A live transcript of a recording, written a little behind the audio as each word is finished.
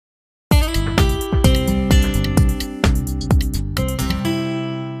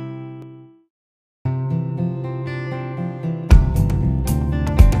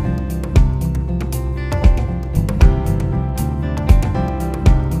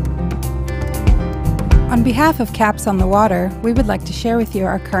On behalf of Caps on the Water, we would like to share with you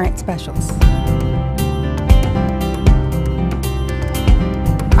our current specials.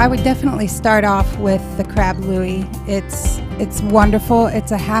 I would definitely start off with the crab louis. It's wonderful.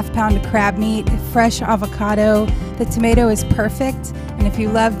 It's a half-pound of crab meat, fresh avocado. The tomato is perfect, and if you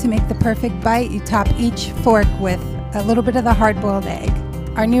love to make the perfect bite, you top each fork with a little bit of the hard-boiled egg.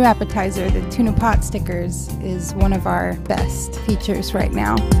 Our new appetizer, the Tuna Potstickers, is one of our best features right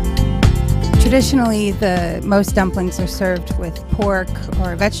now. Traditionally, most dumplings are served with pork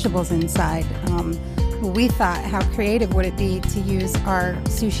or vegetables inside. We thought, how creative would it be to use our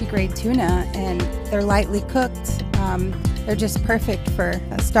sushi-grade tuna, and they're lightly cooked. They're just perfect for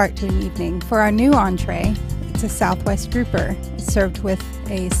a start to an evening. For our new entree, it's a Southwest grouper. It's served with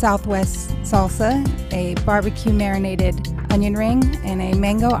a Southwest salsa, a barbecue marinated onion ring, and a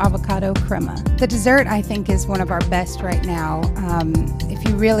mango avocado crema. The dessert, I think, is one of our best right now. If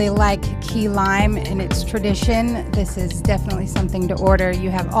you really like key lime and its tradition, this is definitely something to order. You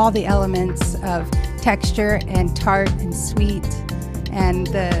have all the elements of texture and tart and sweet, and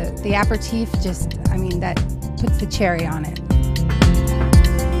the aperitif just, that puts the cherry on it.